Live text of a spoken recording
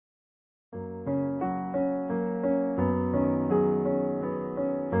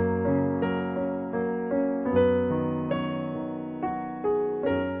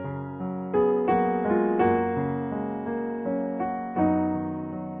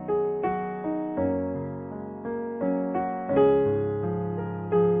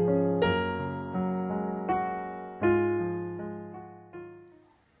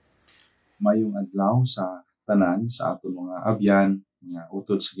mayong adlaw sa tanan sa aton mga abyan, mga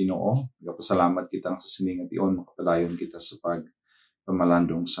utod sa Ginoo. Nagapasalamat kita sa sining at iyon makapadayon kita sa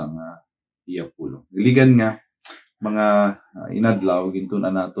pagpamalandong sa iya pulo. Diligan nga mga inadlaw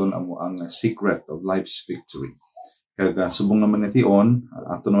gintunan naton amo ang secret of life's victory. Kaya subong naman nga tion,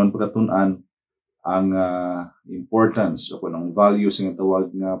 ato naman pagkatunan ang importance o kunang values nga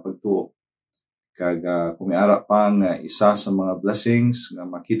tawag nga pagtuo. Kag kumiara pa nga isa sa mga blessings nga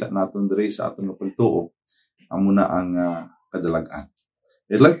makita naton diri sa aton nga pagtuo amo na ang kadalagan.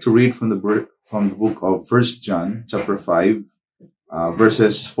 I'd like to read from the book of 1 John chapter 5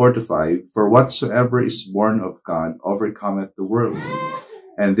 verses 4 to 5. For whatsoever is born of God overcometh the world,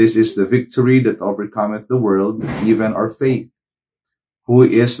 and this is the victory that overcometh the world, even our faith. Who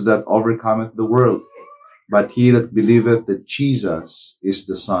is that overcometh the world? But he that believeth that Jesus is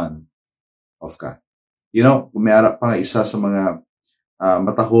the Son of God. You know, kumiara pa isa sa mga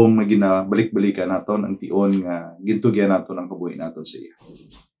matahong na ginabalik-balikan naton ang tion nga gintugyan naton ang kabuhi naton sa iya.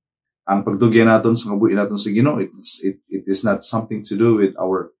 Ang pagtugyan naton sa kabuhi naton sa Ginoo, it is not something to do with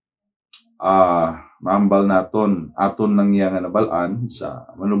our maambal naton aton nang iya nga nabalaan sa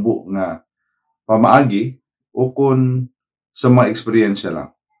manubo nga pamaagi o kun sa mga eksperyensya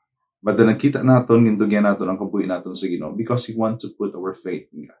lang. But nakita naton gintugyan naton ang kabuhi naton sa Ginoo because He wants to put our faith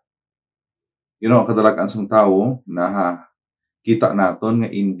in God. You know, kadalagan sang tao na kita naton nga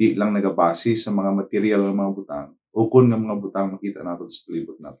hindi lang nagabase sa mga material ng mga butang o kun nga mga butang makita naton sa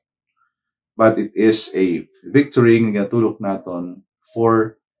palibot naton. But it is a victory nga ginatulok naton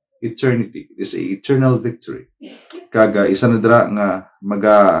for eternity. It is a eternal victory. Kaga isa na dira nga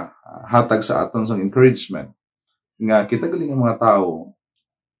magahatag sa aton sang encouragement nga kita galing ang mga tao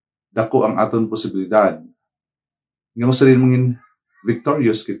dako ang aton posibilidad nga masalin mangin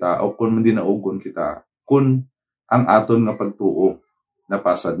victorious kita o kung hindi naugon kita kung ang aton nga pagtuo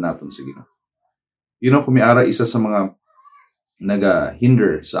napasad naton sa Ginoo. You know, kumiara isa sa mga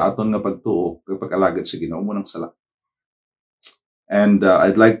naga-hinder sa aton nga pagtuo kapag alagad sa Ginoo mo nang sala. And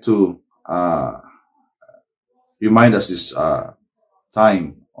I'd like to remind us this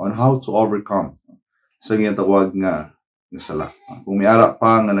time on how to overcome sa ginatawag nga sala. Kung miara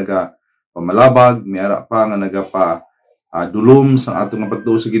pa nga nagapamalabag, miara pa nga dulom sa atong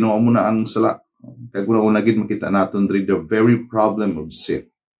pagtuo sa Ginoo mo na ang sala. Kaya kung una gid makita naton diri the very problem of sin.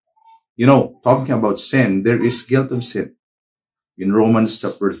 You know, talking about sin, there is guilt of sin. In Romans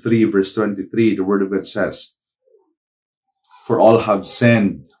chapter 3 verse 23, the word of God says, for all have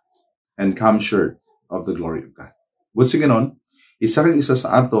sinned and come short of the glory of God. But sa ganon, isa sa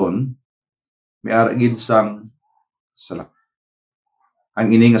aton miara gid sang sala.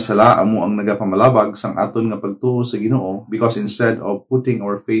 Ang ini nga sala amo ang nagapamalabag sang aton nga pagtuo sa Ginoo because instead of putting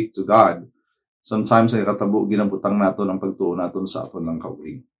our faith to God, sometimes nakatabo ginabutang naton ang pagtuo naton sa aton lang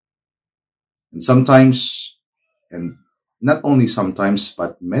kauling. And sometimes, and not only sometimes,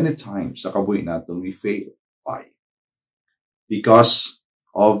 but many times sa kabuhi naton we fail. Why? Because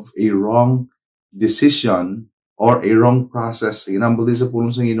of a wrong decision or a wrong process. Ginambal din sa pulong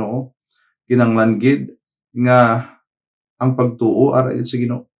sa Ginoo, kinanglan gid nga ang pagtuo ara sa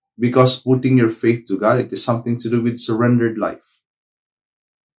Ginoo. Because putting your faith to God, it is something to do with surrendered life.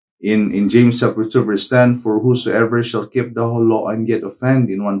 In James chapter 2 verse 10, for whosoever shall keep the whole law and yet offend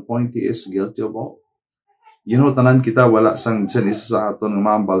in one point, he is guilty of all. You know, tanan kita wala sang bisan isa sa aton nga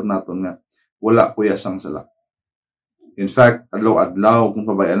maambal naton nga wala kuya sang sala. In fact, adlaw-adlaw kung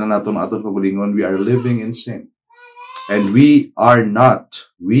pabayaan na naton aton pagalingon, we are living in sin. And we are not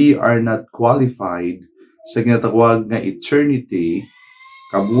qualified sa ginatawag nga eternity,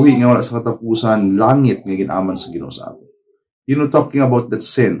 kabuhi nga wala sa katapusan, langit nga ginaman sa Ginoo sa aton. You know, talking about that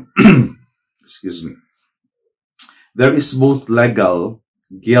sin, excuse me, there is both legal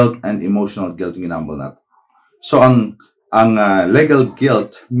guilt and emotional guilt ng ginambal natin. So, ang legal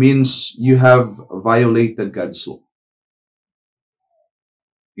guilt means you have violated God's law.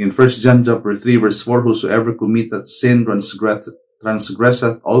 In 1 John chapter 3 verse 4, whosoever committeth sin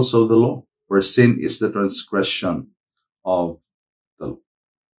transgresseth also the law, for sin is the transgression of the law.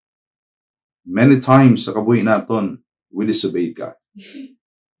 Many times sa kabuhi naton, we disobeyed God.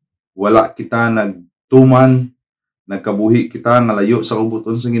 Wala kita nagtuman, nagkabuhi kita nga layo sa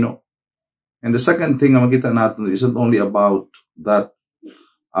kabuton sa Ginoo. And the second thing nga makita natin isn't only about that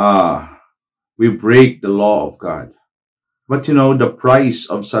we break the law of God. But you know, the price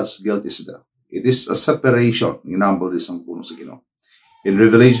of such guilt is death. It is a separation. Ginambal this ang puno sa Ginoo. In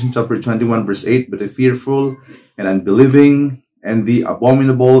Revelation chapter 21 verse 8, but the fearful and unbelieving and the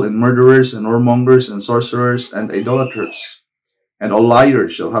abominable and murderers and whoremongers and sorcerers and idolaters and all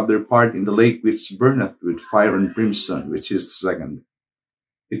liars shall have their part in the lake which burneth with fire and brimstone, which is the second.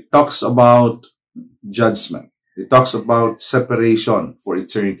 It talks about judgment. It talks about separation for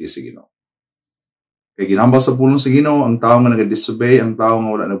eternity sa Ginoo. Kay ginambal sa pulong sa Ginoo ang tao nga nagadisobey, ang tao nga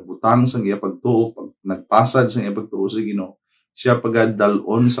wala nagbutang sa iya pagtuo, pag nagpasad sa iya pagtuo sa Ginoo, siya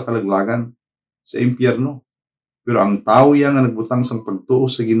pagadalon sa kalaglagan sa impyerno. Pero ang tao yang nga nagbutang sang pagtuo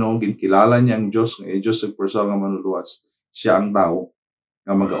sa Ginoo, ginkilala niya ang Dios nga Dios ug personal nga manluluwas, siya ang tao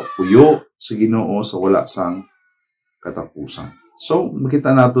nga magaupuyo sa Ginoo sa wala sang katapusan. So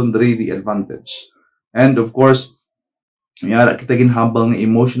makita naton diri the advantage. And of course, mayara kita ginhambal nga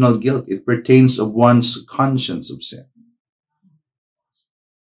emotional guilt. It pertains of one's conscience of sin.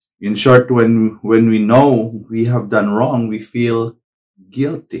 In short, when we know we have done wrong, we feel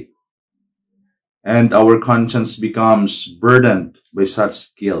guilty. And our conscience becomes burdened by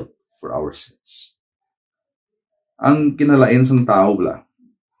such guilt for our sins. Ang kinalain sang tao bla,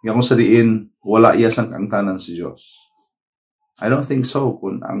 nga kung sadiin, wala iya sang kaangtanan si Diyos. I don't think so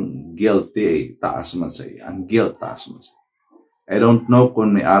kung ang guilty ay taas man sa iya. Ang guilt taas man sa iya. I don't know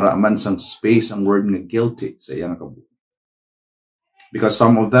kung may ara man sang space ang word nga guilty sa iyang kabuhi. Because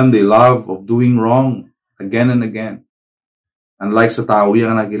some of them, they love of doing wrong again and again. Unlike sa tao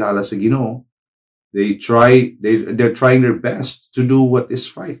yang nakilala sa Ginoo, they're trying their best to do what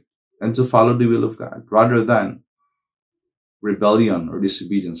is right and to follow the will of God rather than rebellion or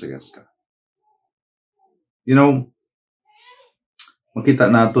disobedience against God. You know,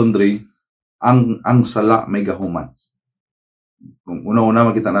 makita naton diri ang sala may gahuman. Kung una-una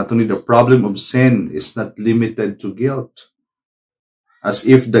makita natin the problem of sin is not limited to guilt. As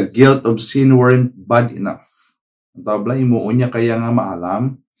if the guilt of sin weren't bad enough. Ang tabla, imuon niya kaya nga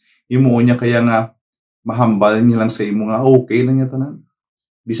maalam, imuon niya kaya nga mahambal niya lang sa imo nga okay lang niya tanan.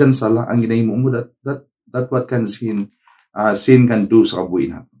 Bisan sala ang ginahimo mo, that what can sin can do sa kabuhi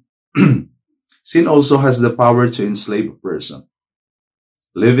natin. Sin also has the power to enslave a person.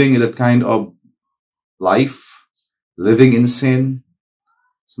 Living in that kind of life, living in sin,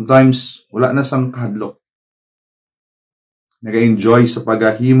 sometimes wala na sang kahadlok. Nag-enjoy sa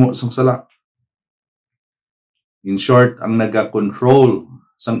paghahimo sang sala. In short, ang naga-control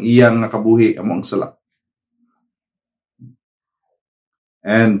sang iyang nakabuhi amo ang sala.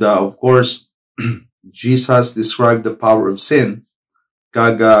 And of course, Jesus described the power of sin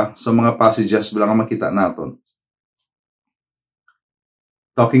kaga sa mga passages bilang makita naton.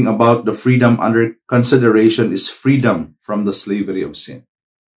 Talking about the freedom under consideration is freedom from the slavery of sin.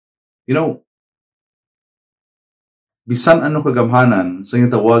 You know, bisan ano kagamhanan sa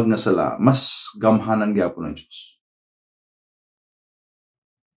tawag nga sala, mas gamhanan gyapon ng Diyos.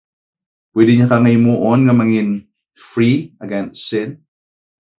 Pwede niya kang imuon nga mangin free against sin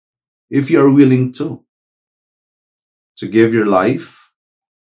if you are willing to give your life,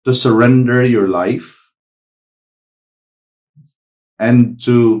 to surrender your life, and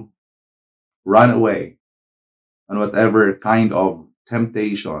to run away on whatever kind of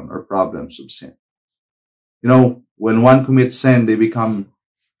temptation or problems of sin. You know, when one commits sin, they become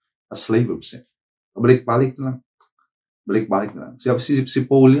a slave of sin. Balik-balik na lang. Balik-balik na lang. Si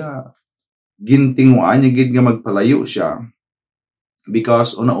Paul, gintinguan niya gid nga magpalayo siya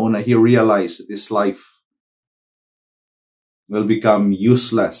because una-una he realized that his life will become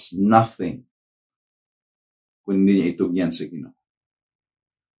useless, nothing, kung hindi niya itugyan sa Ginoo.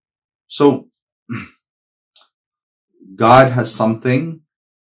 So, God has something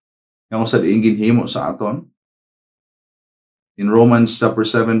nga sa diin ginhimo sa aton. In Romans chapter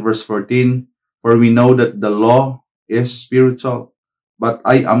 7 verse 14, for we know that the law is spiritual, but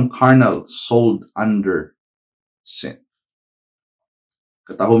I am carnal, sold under sin.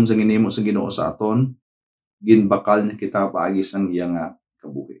 Katahom sa ginhimo sa Ginoo sa aton, ginbakal niya kita paagi sang iya nga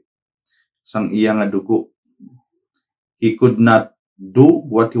kabuhi. Sang iya nga dugo. He could not do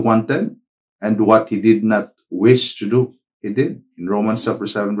what he wanted and what he did not wish to do. He did. In Romans chapter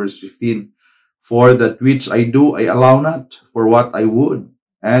 7 verse 15, for that which I do, I allow not, for what I would,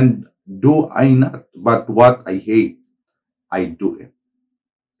 and do I not, but what I hate, I do it.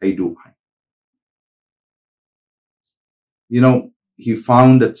 I do. You know, he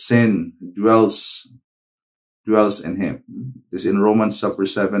found that sin dwells in him. This is in Romans chapter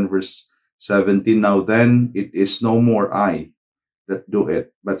 7 verse 17. Now then, it is no more I that do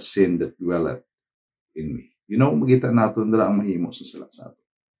it, but sin that dwelleth in me. You know, magita natin na ang mahimo sa sala sa atin.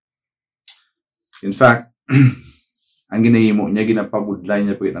 In fact, ang ginahimo niya, ginapabudlay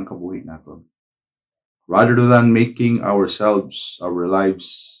niya po ang kabuhi natin. Rather than making ourselves, our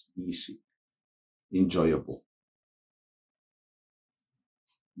lives easy, enjoyable.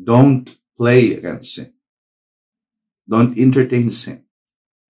 Don't play against sin. Don't entertain sin.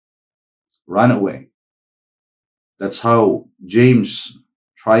 Run away. That's how James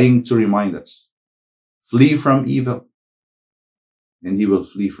trying to remind us, flee from evil, and He will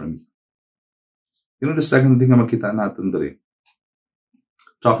flee from you. You know, the second thing na makita natin dali,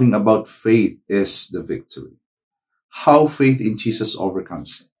 talking about faith is the victory. How faith in Jesus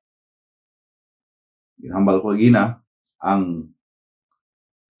overcomes sin. Ginhambal ko gina, ang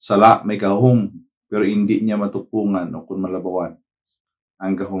sala may gahom, pero hindi niya matupungan o kung malabawan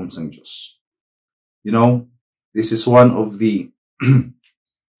ang gahom sang Diyos. You know, this is one of the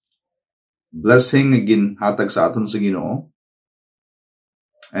blessing na ginhatag sa aton sa Ginoo,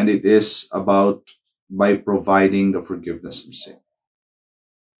 and it is about by providing the forgiveness of sin.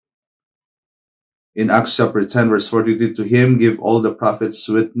 In Acts chapter 10, verse 42, to Him give all the prophets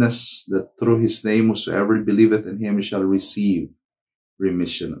witness that through His name whosoever believeth in Him shall receive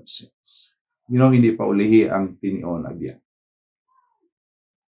remission of sins. You know, hindi pa ulihi ang tinion abyan.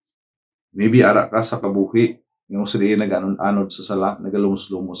 Maybe ara ka sa kabuhi, yung sila nag-anod sa sala,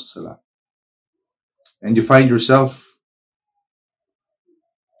 nagalumos-lumos sa sala. And you find yourself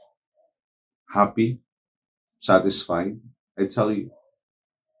happy, satisfied. I tell you,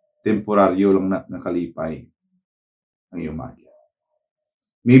 temporaryo lang na nakalipay ang iyong magya.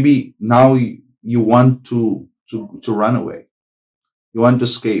 Maybe now you want to run away. You want to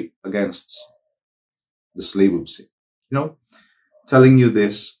escape against the slave of sin. You know, telling you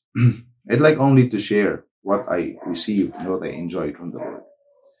this, I'd like only to share what I received and what I enjoyed from the Lord.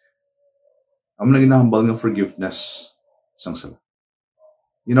 Ang mga ginahambal ng forgiveness sang sala.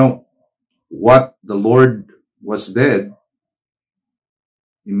 You know, what the Lord was dead,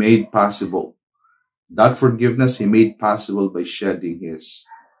 He made possible. That forgiveness He made possible by shedding His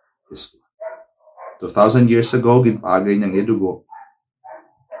blood. 2,000 years ago, ginpagay niyang idugo.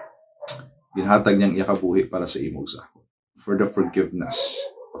 Ginhatag niyang iyakabuhi para sa imong sakot, for the forgiveness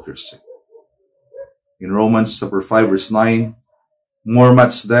of your sin. In Romans chapter 5, verse 9, more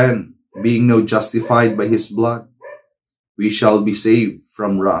much then, being now justified by His blood, we shall be saved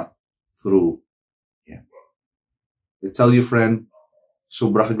from wrath through Him. I tell you, friend,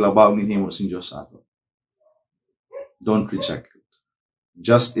 sobra kaglabaw ng hinimo sin Diyos sa ato. Don't reject it.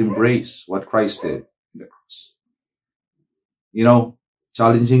 Just embrace what Christ did in the cross. You know,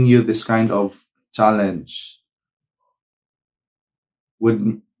 challenging you this kind of challenge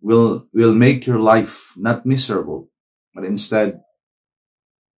will make your life not miserable, but instead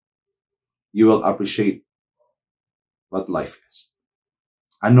you will appreciate what life is.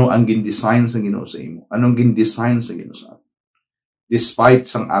 Ano ang gin-design sa Ginoo sa imo? Anong gin-design sa Ginoo sa ato? Despite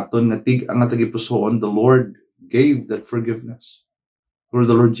sang aton ang atagipusoon, the Lord gave that forgiveness through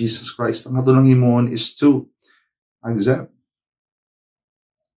the Lord Jesus Christ. Ang aton lang himoon is to accept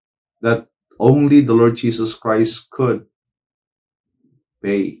that only the Lord Jesus Christ could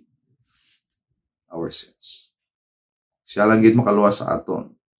pay our sins. Siya lang gid makaluwas sa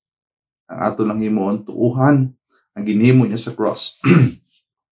aton. Ang aton lang himoon tuuhan ang ginhimo niya sa cross.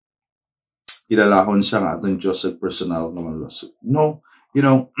 Ilalahon siya nga aton Diyos sa personal na maluwas. No, you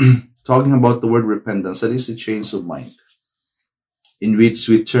know, talking about the word repentance, that is a change of mind in which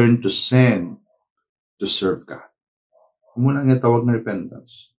we turn to sin to serve God. Muna nga tawag na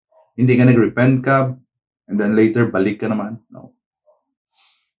repentance. Hindi ka nag-repent ka, and then later, balik ka naman. No.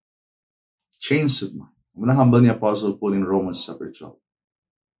 Change of mind. Muna humble ni Apostle Paul in Romans chapter 12.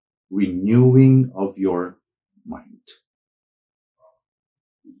 Renewing of your mind.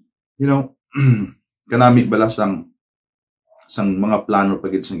 You know, kanami bala sang mga plano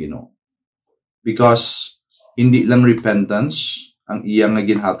pagit sang Ginoo. Because hindi lang repentance ang iyang nga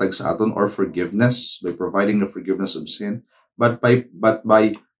ginhatag sa aton or forgiveness by providing the forgiveness of sin, but by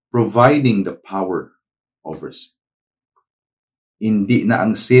providing the power over sin. Hindi na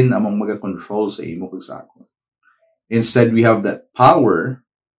ang sin among maga-control sa imo kag sa akon. Instead, we have that power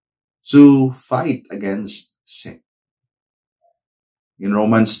to fight against sin. In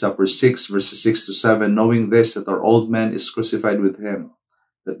Romans chapter 6, verses 6 to 7, knowing this, that our old man is crucified with Him,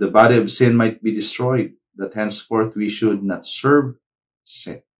 that the body of sin might be destroyed, that henceforth we should not serve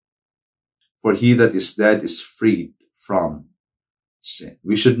sin. For he that is dead is freed from sin.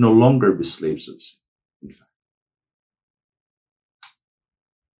 We should no longer be slaves of sin. In fact,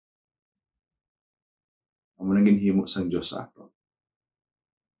 ang manangin himo sang Diyos sa ato.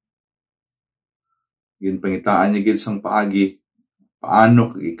 Ginpangitaan niya gid sang paagi, paano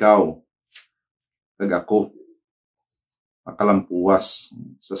kag ikaw, kag ako, makalampuwas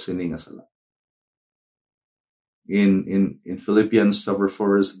sa sini nga sala. In Philippians chapter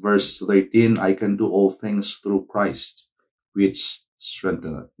 4, verse 13, I can do all things through Christ, which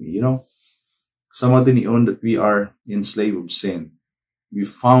strengtheneth me. You know, some of the niyon that we are enslaved of sin, we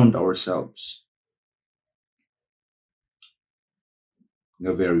found ourselves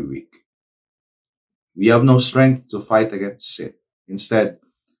nga very weak. We have no strength to fight against sin. Instead,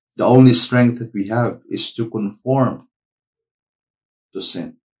 the only strength that we have is to conform to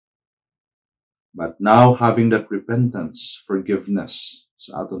sin. But now, having that repentance, forgiveness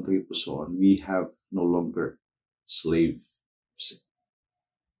sa atong pusoon, we have no longer slave of sin.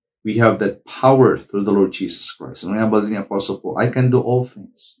 We have that power through the Lord Jesus Christ. And remember the Apostle Paul, I can do all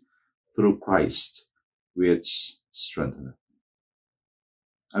things through Christ, which strengtheneth.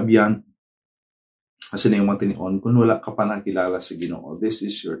 Abyan, kasi na yung mga tinion, kung wala ka pa nakilala sa Ginoo, this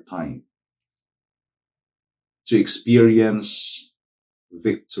is your time to experience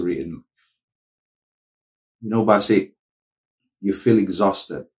victory in life. You know, basic, you feel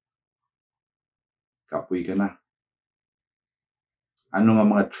exhausted. Kapoy ka na. Ano nga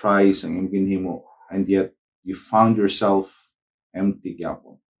mga tries ang imginhi mo, and yet you found yourself empty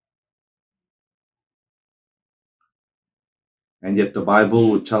gapon. And yet the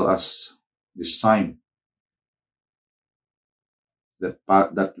Bible would tell us this time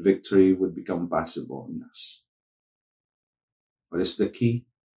that victory would become possible in us. What is the key?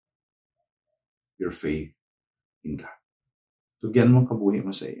 Your faith in God. Tugyan mo kabuhi mo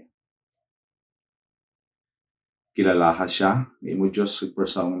sa iya. Kilalaha siya, na imo Diyos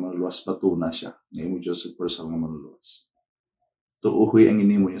sigpersal nga manuluwas, patuna siya, na imo Diyos sigpersal nga manuluwas. Tuuhoy ang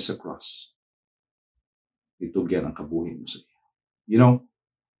inimo niya sa cross. Itugyan ang kabuhi mo sa iya. You know,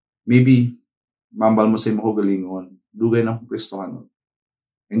 maybe mambal mo sa imo galingon, dugay na akong Kristohanon.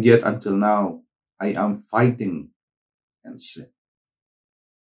 And yet until now, I am fighting and sin.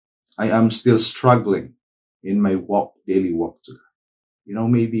 I am still struggling in my daily walk to God. You know,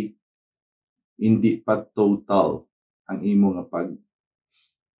 maybe hindi pa total ang imo nga pagbalik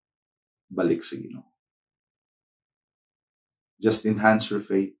sa Ginoo. Just enhance your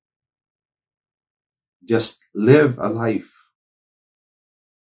faith. Just live a life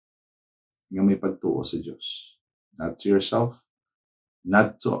nga may pagtuo sa Diyos. Not to yourself,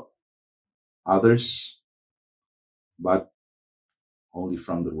 not to others, but only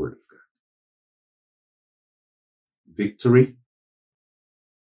from the Word of God. Victory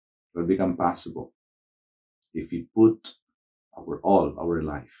will become possible if we put our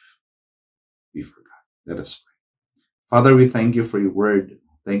life before God. Let us pray. Father, we thank you for your word.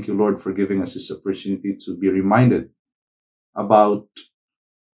 Thank you, Lord, for giving us this opportunity to be reminded about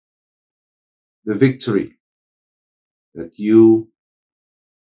the victory that you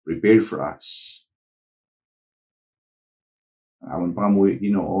prepared for us. Awan pangamuhi,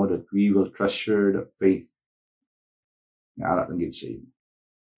 Ginoo, that we will treasure the faith nga arat ng gitsay.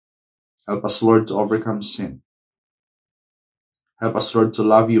 Help us, Lord, to overcome sin. Help us, Lord, to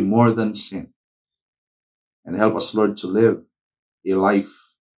love you more than sin. And help us, Lord, to live a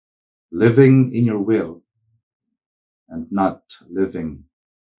life living in your will and not living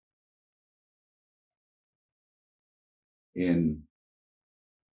in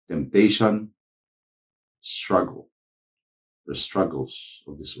temptation, the struggles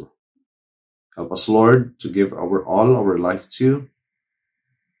of this world. Help us, Lord, to give our life to you.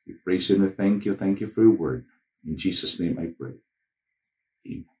 We praise you and we thank you. Thank you for your word. In Jesus' name I pray.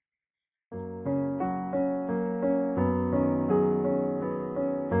 Amen.